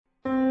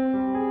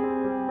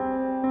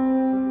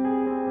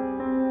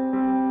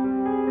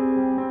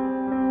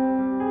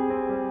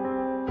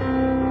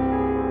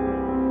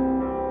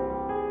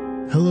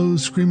fellow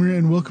screamer,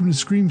 and welcome to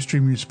Scream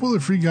Stream, your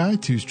spoiler-free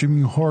guide to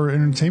streaming horror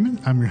entertainment.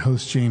 I'm your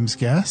host, James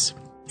Gass.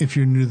 If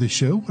you're new to the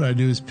show, what I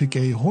do is pick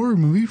a horror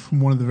movie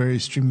from one of the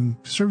various streaming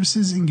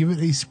services and give it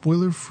a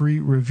spoiler-free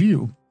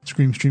review.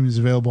 Scream Stream is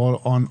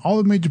available on all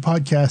the major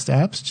podcast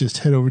apps. Just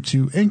head over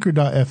to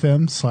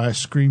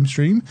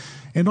anchor.fm/ScreamStream,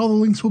 and all the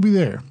links will be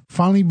there.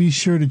 Finally, be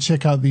sure to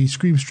check out the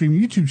Scream Stream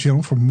YouTube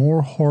channel for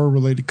more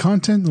horror-related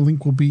content. The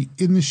link will be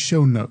in the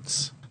show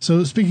notes.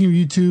 So speaking of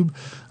YouTube,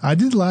 I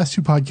did the last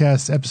two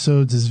podcast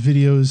episodes as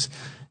videos,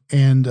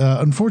 and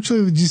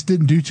unfortunately they just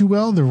didn't do too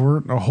well. There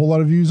weren't a whole lot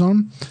of views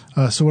on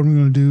them. So what I'm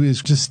going to do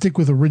is just stick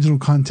with original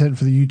content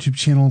for the YouTube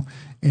channel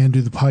and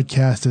do the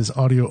podcast as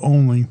audio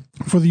only.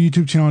 For the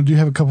YouTube channel, I do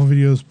have a couple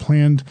videos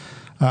planned.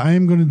 I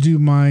am going to do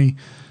my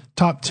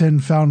top 10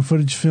 found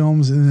footage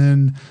films, and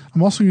then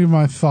I'm also going to give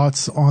my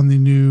thoughts on the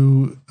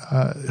new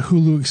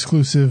Hulu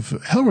exclusive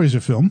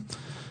Hellraiser film.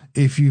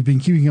 If you've been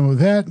keeping up with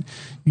that,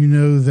 you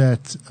know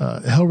that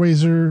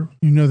Hellraiser,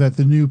 you know that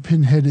the new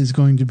Pinhead is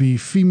going to be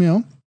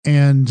female.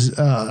 And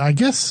I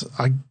guess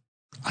a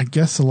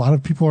lot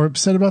of people are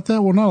upset about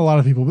that. Well, not a lot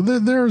of people,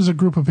 but there's a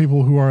group of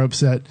people who are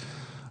upset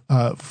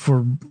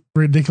for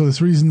ridiculous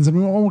reasons. I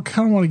mean, I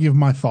kind of want to give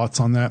my thoughts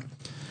on that.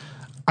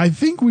 I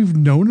think we've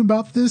known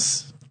about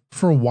this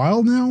for a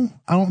while now.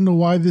 I don't know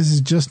why this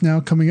is just now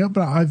coming up,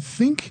 but I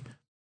think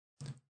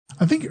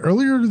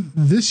earlier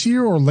this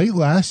year or late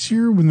last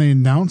year, when they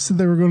announced that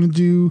they were going to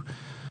do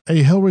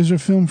a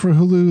Hellraiser film for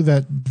Hulu,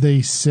 that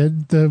they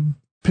said the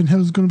Pinhead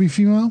was going to be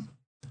female.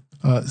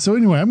 So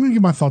anyway, I'm going to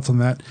give my thoughts on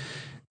that.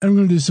 And I'm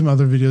going to do some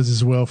other videos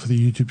as well for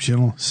the YouTube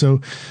channel.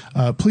 So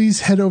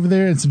please head over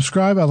there and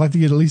subscribe. I'd like to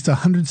get at least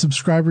 100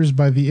 subscribers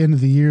by the end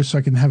of the year so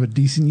I can have a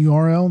decent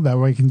URL. That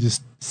way I can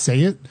just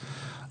say it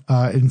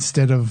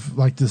instead of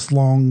like this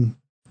long,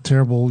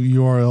 terrible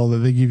URL that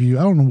they give you.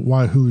 I don't know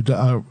why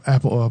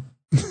Apple...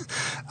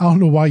 I don't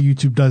know why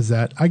YouTube does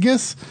that. I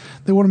guess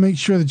they want to make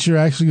sure that you're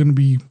actually going to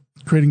be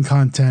creating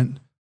content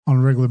on a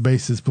regular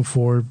basis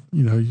before,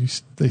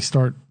 they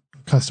start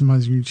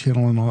customizing your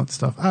channel and all that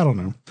stuff. I don't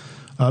know.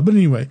 But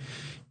anyway,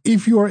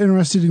 if you are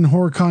interested in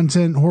horror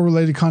content, horror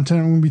related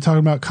content, I'm going to be talking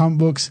about comic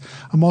books.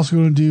 I'm also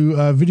going to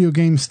do video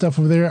game stuff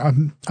over there.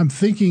 I'm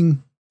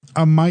thinking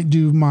I might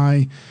do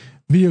my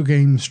video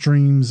game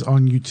streams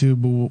on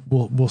YouTube.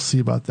 We'll see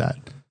about that.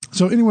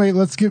 So anyway,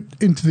 let's get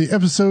into the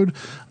episode.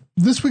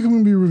 This week I'm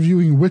going to be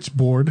reviewing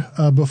Witchboard,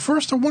 but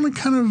first I want to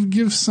kind of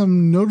give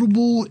some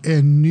notable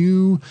and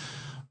new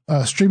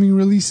streaming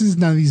releases.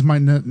 Now these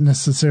might not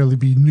necessarily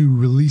be new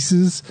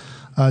releases,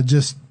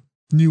 just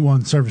new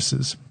on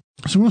services.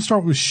 So I'm going to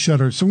start with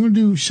Shudder. So I'm going to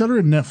do Shudder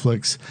and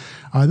Netflix.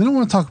 Then I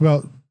want to talk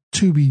about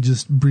Tubi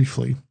just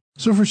briefly.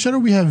 So for Shudder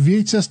we have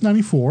VHS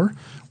 94,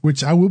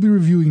 which I will be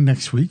reviewing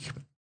next week.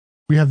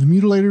 We have The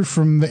Mutilator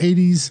from the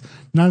 80s,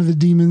 Night of the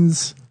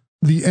Demons,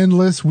 The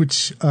Endless,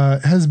 which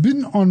has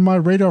been on my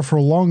radar for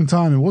a long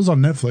time. It was on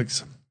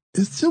Netflix.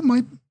 It still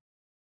might.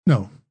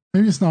 No,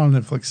 maybe it's not on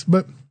Netflix.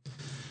 But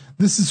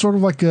this is sort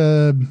of like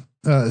a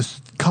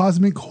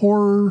cosmic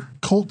horror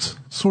cult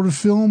sort of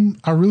film.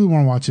 I really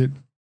want to watch it.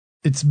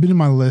 It's been in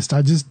my list.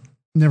 I just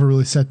never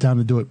really sat down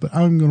to do it. But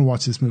I'm going to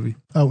watch this movie.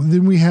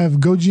 Then we have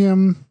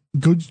Gojam,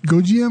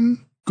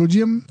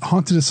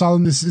 Haunted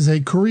Asylum. This is a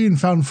Korean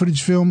found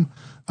footage film.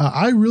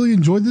 I really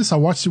enjoyed this. I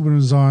watched it when it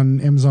was on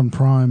Amazon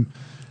Prime.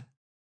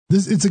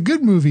 It's a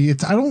good movie. I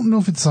don't know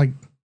if it's like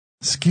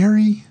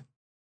scary,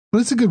 but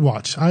it's a good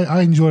watch.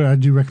 I enjoyed it. I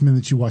do recommend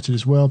that you watch it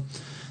as well.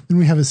 Then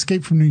we have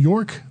Escape from New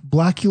York,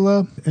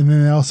 Blackula, and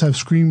then I also have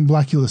Scream,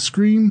 Blackula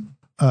Scream,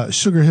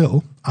 Sugar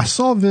Hill. I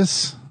saw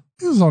this.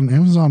 It was on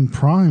Amazon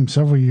Prime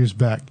several years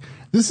back.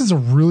 This is a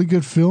really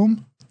good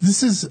film.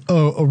 This is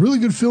a really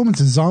good film.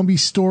 It's a zombie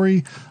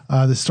story.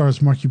 This stars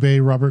Marky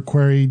Bay, Robert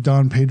Query,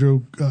 Don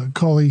Pedro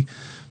Colley,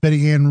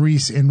 Betty Ann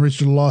Reese, and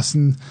Richard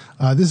Lawson.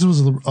 This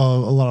was a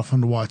lot of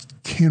fun to watch.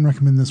 Can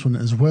recommend this one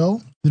as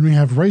well. Then we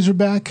have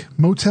Razorback,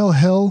 Motel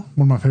Hell,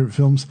 one of my favorite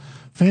films,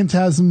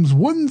 Phantasms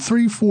 1,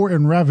 3, 4,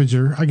 and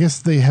Ravager. I guess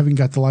they haven't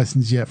got the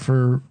license yet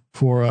for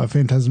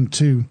Phantasm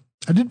 2.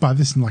 I did buy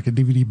this in like a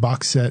DVD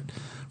box set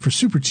for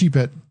super cheap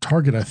at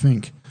Target, I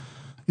think.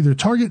 Either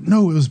Target?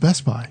 No, it was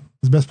Best Buy.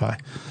 It was Best Buy.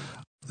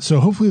 So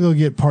hopefully they'll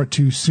get part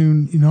 2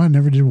 soon. I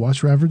never did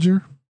watch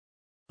Ravager.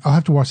 I'll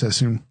have to watch that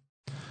soon.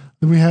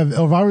 Then we have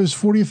Elvira's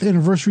 40th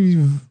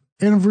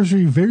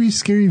anniversary, very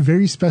scary,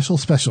 very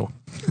special.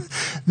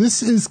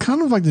 This is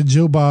kind of like the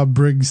Joe Bob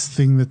Briggs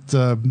thing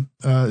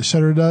that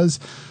Shudder does.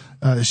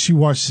 She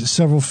watched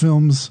several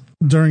films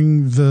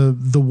during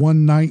the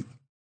one night,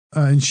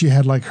 and she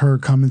had like her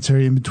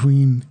commentary in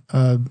between,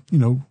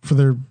 for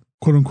their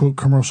quote unquote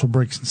commercial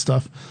breaks and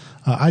stuff.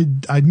 I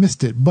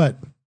missed it, but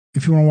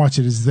if you want to watch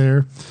it, it's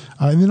there.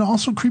 And then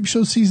also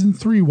Creepshow Season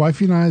 3.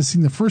 Wifey and I have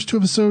seen the first 2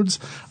 episodes.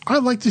 I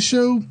like the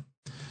show.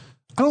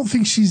 I don't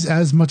think she's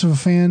as much of a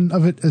fan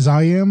of it as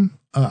I am.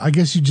 I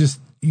guess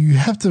you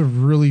have to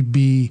really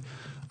be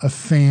a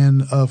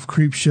fan of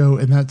Creepshow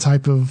and that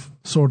type of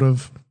sort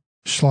of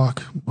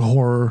schlock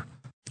horror.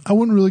 I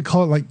wouldn't really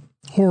call it like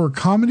horror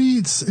comedy.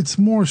 It's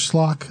more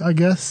schlock, I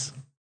guess.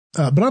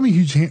 But I'm a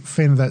huge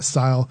fan of that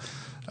style,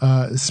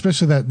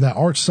 especially that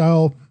art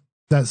style,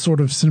 that sort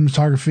of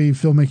cinematography,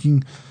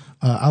 filmmaking.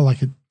 I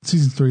like it.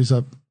 Season 3 is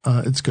up.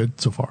 It's good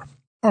so far.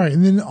 All right,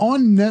 and then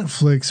on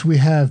Netflix, we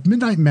have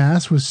Midnight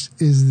Mass, which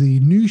is the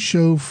new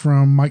show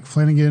from Mike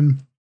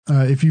Flanagan.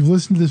 If you've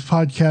listened to this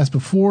podcast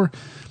before,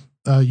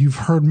 you've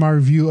heard my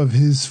review of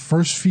his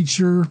first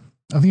feature.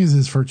 I think it's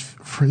his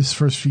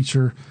first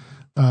feature,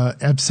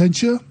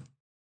 Absentia,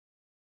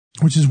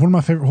 which is one of my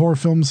favorite horror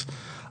films.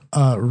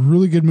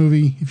 Really good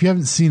movie. If you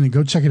haven't seen it,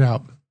 go check it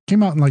out.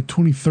 Came out in like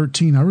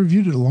 2013. I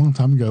reviewed it a long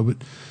time ago, but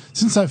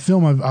since that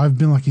film, I've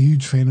been like a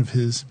huge fan of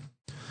his.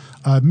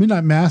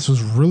 Midnight Mass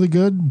was really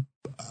good.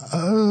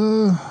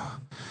 It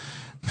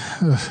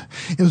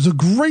was a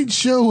great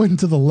show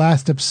until the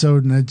last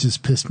episode, and it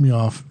just pissed me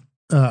off.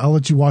 I'll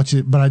let you watch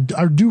it, but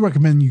I do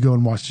recommend you go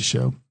and watch the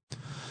show.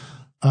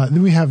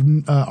 Then we have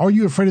Are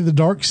You Afraid of the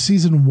Dark?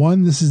 Season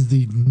 1. This is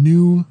the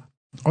new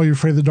Are You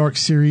Afraid of the Dark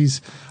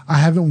series. I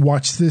haven't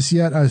watched this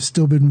yet. I've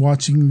still been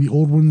watching the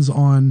old ones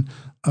on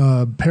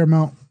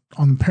Paramount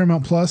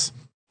Plus,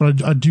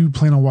 but I do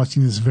plan on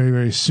watching this very,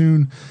 very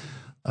soon.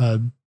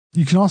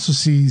 You can also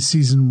see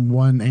season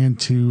 1 and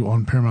 2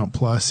 on Paramount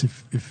Plus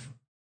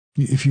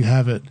if you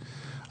have it.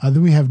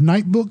 Then we have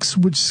Night Books,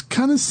 which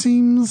kind of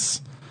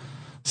seems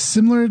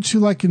similar to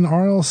like an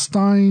R.L.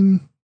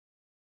 Stine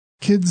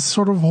kids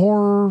sort of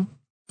horror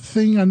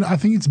thing. I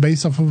think it's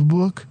based off of a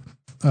book.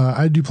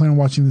 I do plan on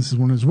watching this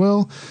one as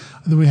well.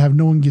 Then we have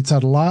No One Gets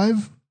Out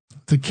Alive,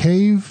 The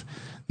Cave,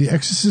 The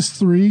Exorcist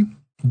 3,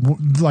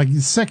 like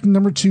second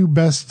number 2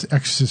 best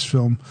Exorcist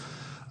film.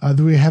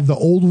 Then we have The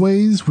Old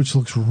Ways, which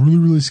looks really,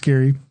 really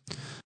scary.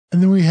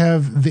 And then we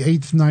have The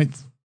Eighth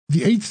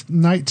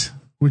Night,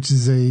 which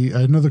is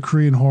another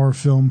Korean horror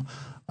film.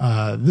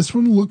 This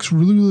one looks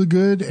really, really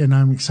good, and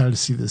I'm excited to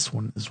see this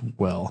one as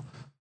well.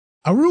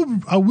 I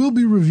will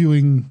be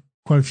reviewing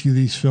quite a few of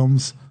these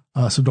films,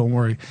 so don't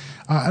worry.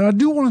 And I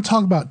do want to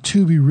talk about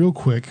Tubi real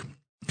quick,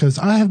 because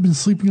I have been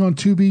sleeping on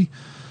Tubi.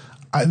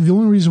 The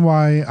only reason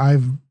why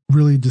I've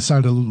really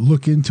decided to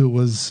look into it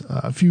was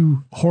a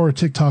few horror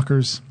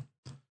TikTokers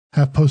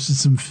have posted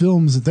some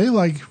films that they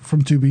like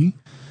from Tubi.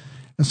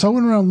 And so I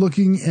went around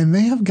looking, and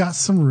they have got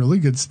some really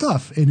good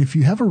stuff. And if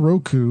you have a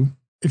Roku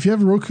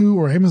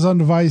or Amazon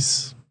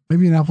device,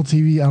 maybe an Apple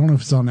TV, I don't know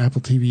if it's on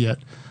Apple TV yet,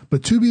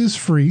 but Tubi is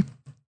free.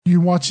 You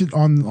can watch it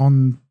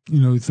on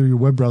through your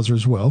web browser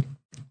as well.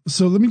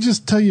 So let me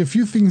just tell you a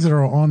few things that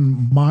are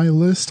on my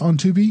list on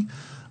Tubi.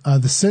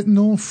 The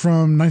Sentinel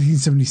from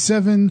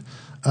 1977,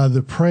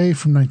 The Prey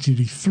from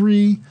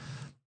 1983,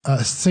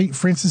 St.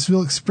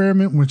 Francisville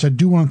Experiment, which I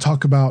do want to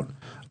talk about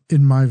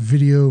in my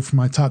video for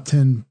my top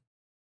 10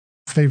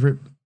 favorite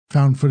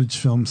found footage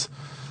films.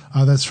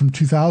 That's from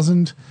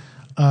 2000.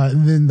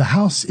 And then The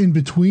House in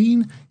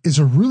Between is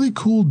a really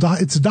cool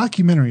it's a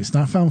documentary. It's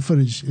not found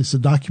footage. It's a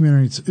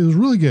documentary. It was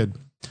really good.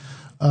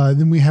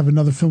 Then we have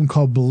another film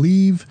called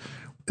Believe.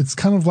 It's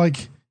kind of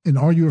like an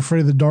Are You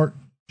Afraid of the Dark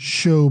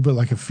show, but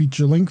like a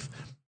feature length.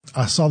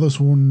 I saw this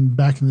one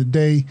back in the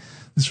day.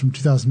 This is from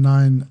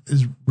 2009.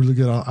 Is really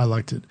good. I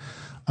liked it.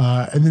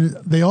 And then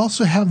they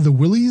also have The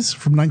Willies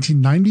from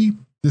 1990.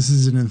 This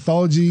is an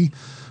anthology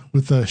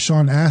with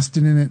Sean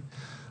Astin in it.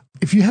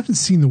 If you haven't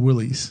seen The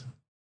Willies,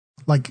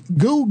 like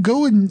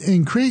go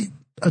and create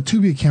a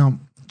Tubi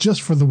account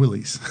just for The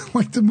Willies.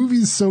 Like the movie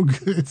is so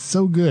good. It's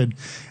so good.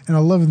 And I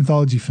love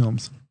anthology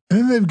films. And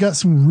then they've got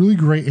some really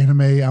great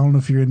anime. I don't know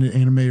if you're into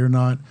anime or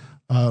not.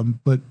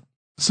 But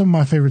some of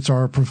my favorites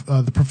are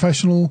The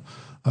Professional,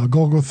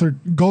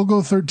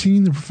 Golgo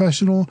 13, The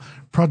Professional,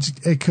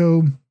 Project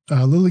Echo,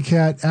 Lily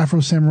Cat,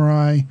 Afro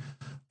Samurai,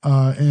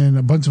 and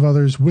a bunch of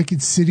others.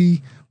 Wicked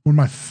City, one of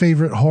my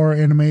favorite horror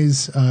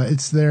animes.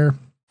 It's there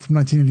from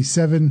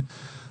 1987.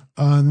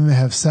 And then they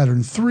have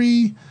Saturn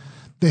 3.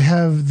 They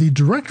have the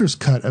director's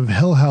cut of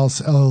Hell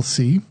House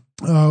LLC,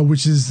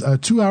 which is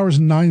 2 hours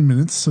and 9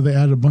 minutes. So they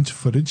added a bunch of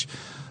footage.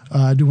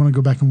 I do want to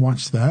go back and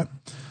watch that.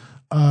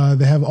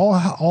 They have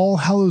All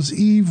Hallows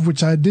Eve,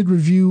 which I did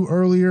review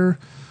earlier,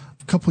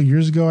 a couple of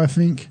years ago, I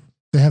think.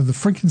 They have The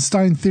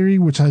Frankenstein Theory,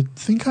 which I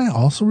think I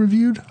also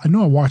reviewed. I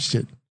know I watched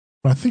it,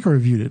 but I think I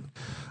reviewed it.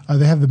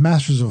 They have the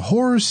Masters of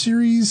Horror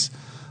series,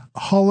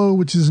 Hollow,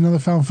 which is another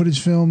found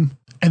footage film.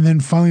 And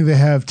then finally, they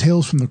have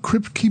Tales from the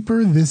Crypt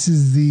Keeper. This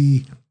is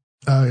the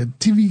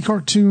TV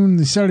cartoon,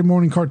 the Saturday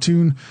morning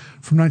cartoon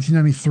from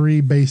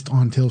 1993, based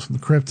on Tales from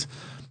the Crypt.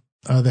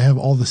 They have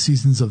all the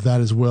seasons of that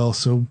as well.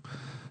 So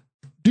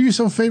do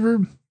yourself a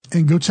favor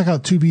and go check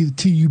out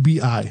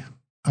tubi.com.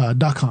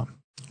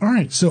 All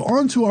right, so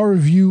on to our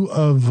review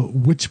of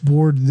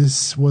Witchboard.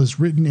 This was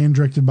written and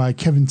directed by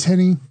Kevin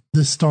Tenney.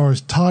 This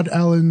stars Todd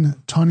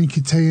Allen, Tawny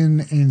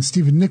Kitaen, and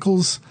Stephen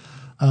Nichols.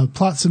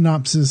 Plot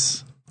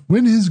synopsis: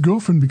 when his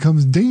girlfriend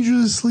becomes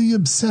dangerously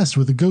obsessed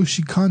with a ghost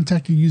she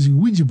contacted using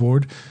Ouija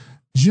board,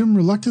 Jim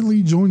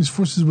reluctantly joins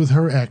forces with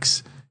her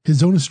ex,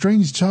 his own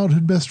estranged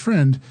childhood best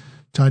friend,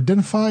 to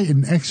identify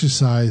and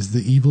exorcise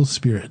the evil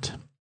spirit.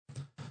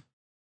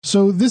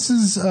 So this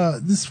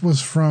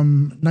was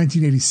from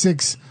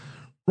 1986.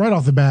 Right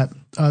off the bat,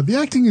 The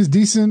acting is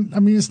decent. I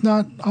mean, it's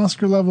not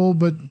Oscar level,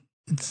 but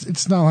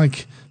it's not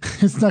like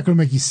it's not going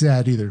to make you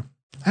sad either.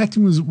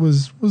 Acting was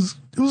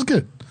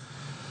good.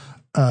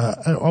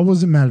 I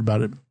wasn't mad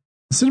about it.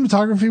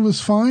 Cinematography was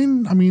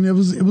fine. I mean, it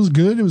was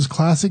good. It was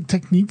classic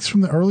techniques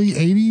from the early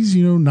 80s,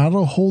 you know, not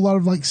a whole lot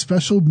of like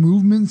special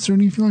movements or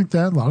anything like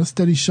that. A lot of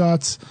steady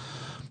shots.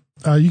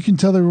 You can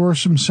tell there were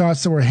some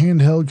shots that were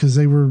handheld because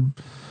they were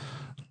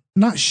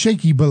not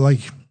shaky, but like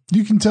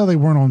you can tell they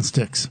weren't on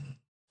sticks.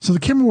 So the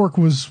camera work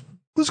was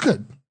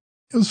good.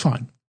 It was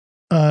fine.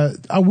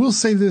 I will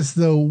say this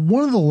though,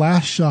 one of the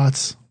last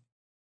shots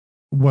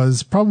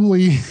was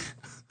probably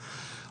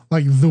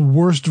like the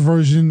worst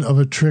version of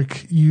a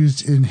trick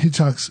used in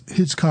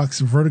Hitchcock's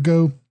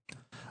Vertigo.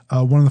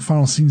 One of the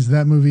final scenes of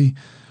that movie,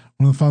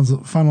 one of the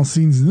final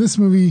scenes in this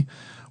movie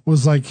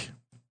was like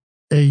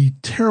a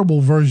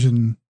terrible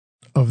version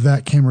of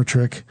that camera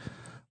trick.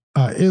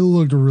 It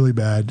looked really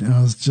bad. And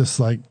I was just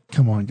like,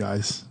 come on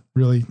guys,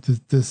 really?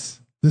 This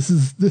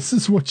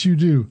is what you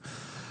do.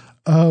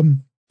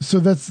 So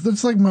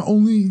that's like my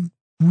only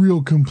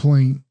real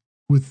complaint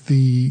with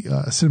the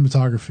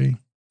cinematography.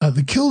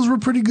 The kills were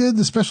pretty good.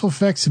 The special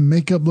effects and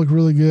makeup looked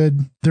really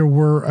good. There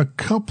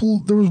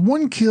was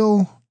one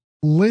kill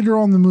later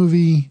on in the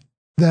movie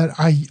that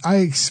I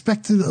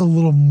expected a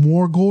little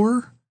more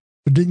gore,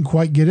 but didn't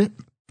quite get it.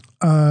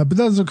 But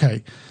that was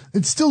okay.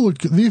 It still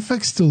looked good. The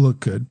effects still look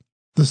good.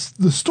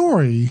 The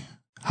story,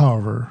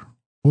 however,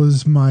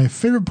 was my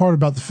favorite part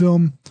about the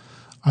film.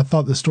 I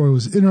thought the story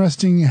was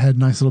interesting. It had a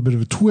nice little bit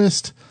of a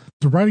twist.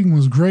 The writing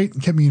was great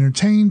and kept me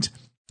entertained.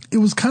 It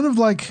was kind of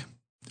like,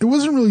 it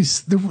wasn't really,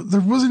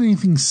 there wasn't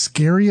anything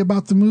scary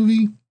about the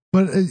movie,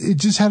 but it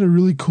just had a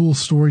really cool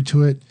story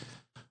to it.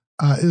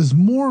 It was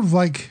more of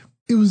like,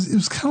 it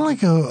was kind of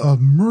like a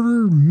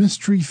murder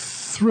mystery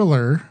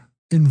thriller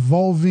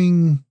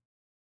involving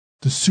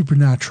the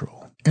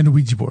supernatural and a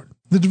Ouija board.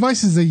 The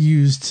devices they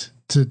used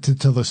to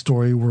tell the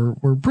story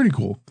were pretty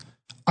cool.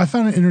 I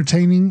found it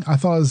entertaining. I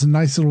thought it was a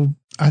nice little,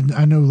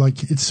 I know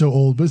like it's so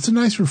old, but it's a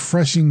nice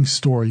refreshing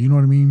story. You know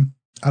what I mean?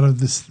 Out of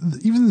this,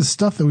 even the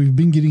stuff that we've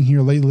been getting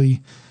here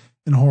lately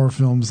in horror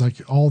films,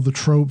 like all the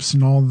tropes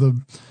and all the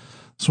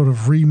sort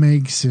of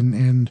remakes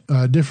and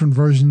different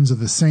versions of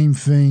the same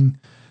thing.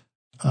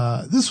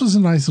 This was a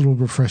nice little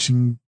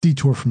refreshing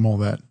detour from all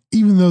that.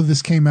 Even though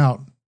this came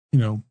out, you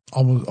know,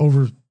 almost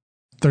over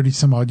 30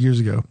 some odd years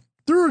ago,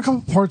 there were a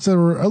couple parts that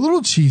were a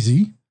little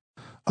cheesy,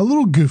 a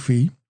little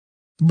goofy,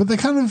 but they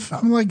kind of,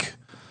 I'm like,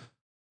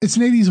 it's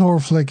an 80s horror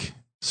flick.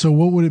 So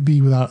what would it be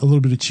without a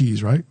little bit of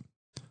cheese, right?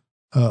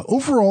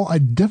 Overall, I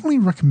definitely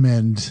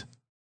recommend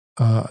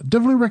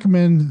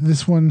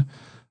this one.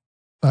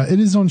 It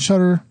is on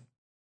Shudder.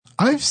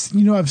 I've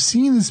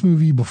seen this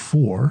movie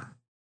before,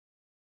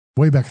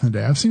 way back in the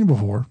day. I've seen it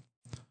before,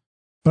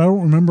 but I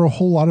don't remember a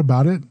whole lot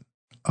about it.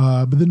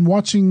 But then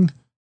watching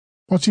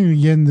it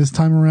again this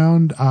time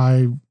around,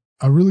 I'm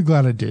really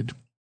glad I did.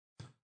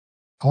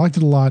 I liked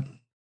it a lot.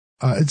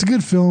 It's a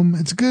good film.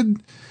 It's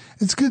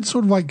good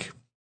sort of like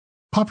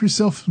pop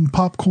yourself some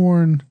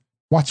popcorn,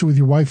 watch it with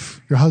your wife,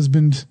 your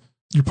husband,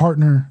 your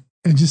partner,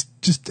 and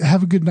just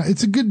have a good night.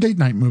 It's a good date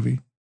night movie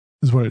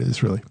is what it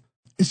is, really.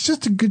 It's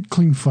just a good,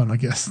 clean fun, I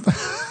guess.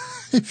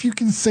 If you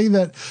can say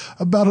that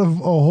about a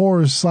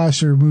horror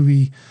slasher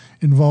movie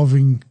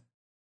involving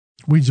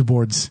Ouija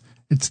boards,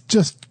 it's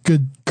just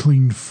good,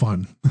 clean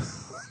fun.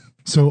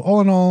 So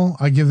all in all,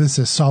 I give this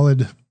a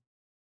solid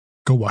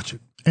go watch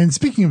it. And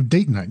speaking of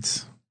date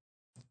nights,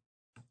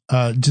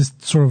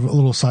 just sort of a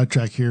little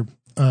sidetrack here.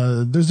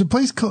 There's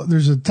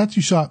a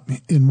tattoo shop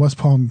in West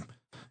Palm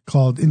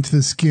called Into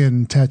the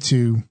Skin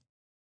Tattoo,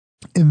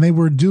 and they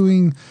were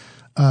doing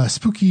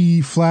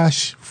Spooky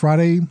Flash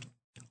Friday.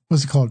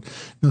 What's it called?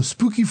 No,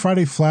 Spooky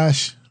Friday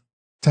Flash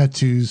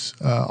tattoos.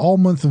 All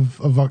month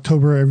of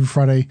October, every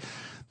Friday,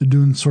 they're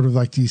doing sort of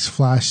like these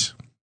flash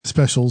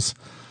specials,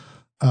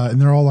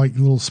 and they're all like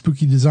little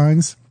spooky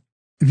designs.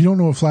 If you don't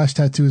know what flash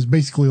tattoo is,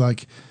 basically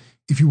like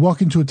if you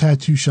walk into a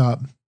tattoo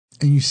shop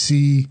and you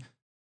see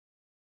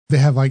they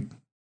have like,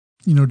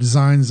 you know,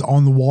 designs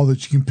on the wall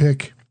that you can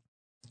pick,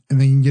 and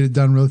then you can get it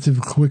done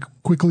relatively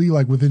quickly,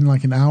 like within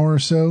like an hour or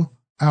so,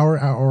 hour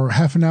or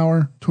half an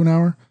hour to an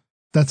hour.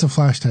 That's a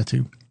flash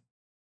tattoo.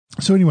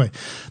 So anyway,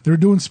 they were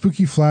doing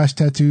spooky flash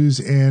tattoos,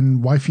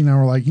 and wifey and I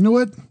were like, you know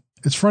what?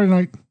 It's Friday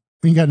night.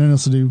 We ain't got nothing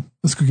else to do.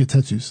 Let's go get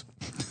tattoos.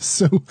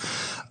 So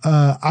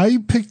I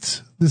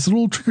picked this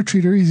little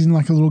trick-or-treater. He's in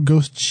like a little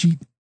ghost sheet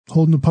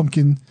holding a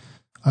pumpkin,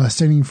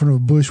 standing in front of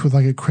a bush with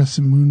like a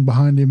crescent moon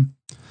behind him.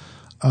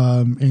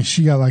 And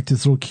she got like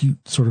this little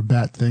cute sort of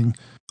bat thing.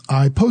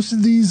 I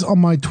posted these on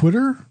my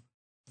Twitter.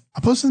 I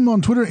posted them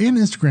on Twitter and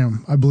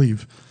Instagram, I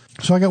believe.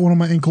 So I got one on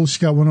my ankle. She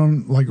got one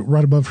on like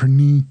right above her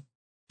knee.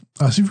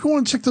 So if you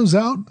want to check those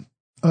out,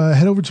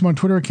 head over to my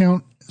Twitter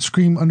account,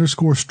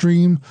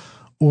 Scream_stream,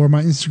 or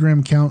my Instagram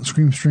account,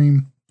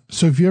 ScreamStream.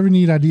 So if you ever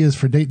need ideas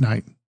for date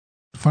night,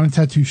 find a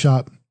tattoo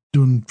shop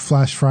doing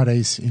Flash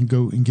Fridays and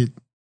go and get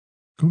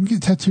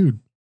tattooed.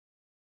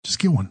 Just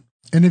get one.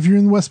 And if you're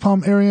in the West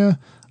Palm area,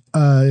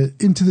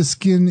 Into the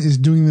Skin is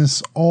doing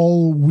this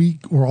all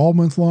week or all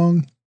month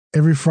long.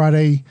 Every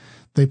Friday,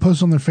 they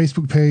post on their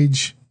Facebook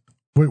page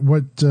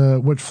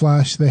what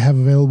Flash they have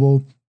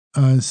available.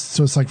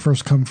 So it's like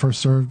first come,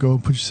 first serve. Go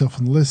and put yourself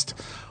on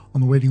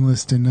the waiting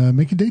list, and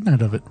make a date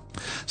night of it.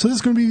 So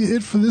that's going to be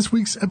it for this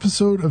week's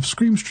episode of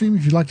Scream Stream.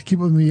 If you'd like to keep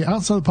up with me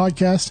outside the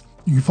podcast,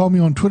 you can follow me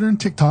on Twitter and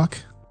TikTok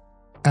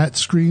at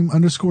Scream_stream.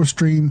 And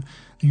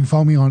you can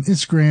follow me on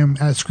Instagram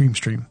at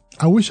ScreamStream.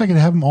 I wish I could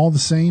have them all the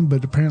same,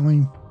 but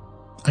apparently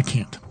I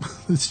can't.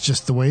 It's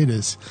just the way it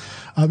is.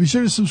 Be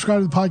sure to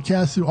subscribe to the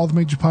podcast through all the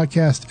major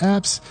podcast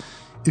apps.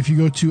 If you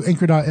go to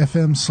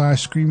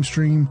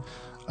anchor.fm/ScreamStream,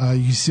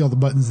 you can see all the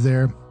buttons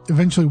there.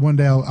 Eventually, one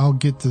day, I'll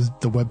get the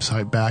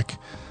website back.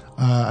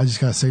 I just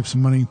got to save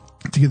some money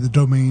to get the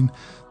domain,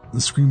 the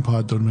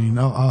ScreamPod domain.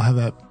 I'll have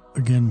that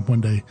again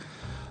one day.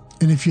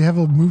 And if you have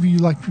a movie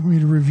you'd like me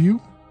to review,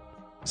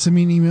 send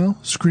me an email,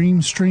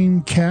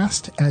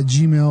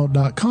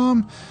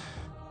 screamstreamcast@gmail.com.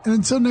 And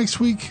until next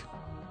week,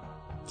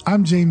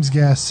 I'm James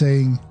Gass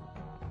saying,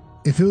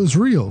 if it was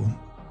real,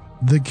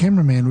 the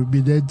cameraman would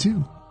be dead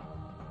too.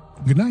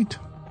 Good night.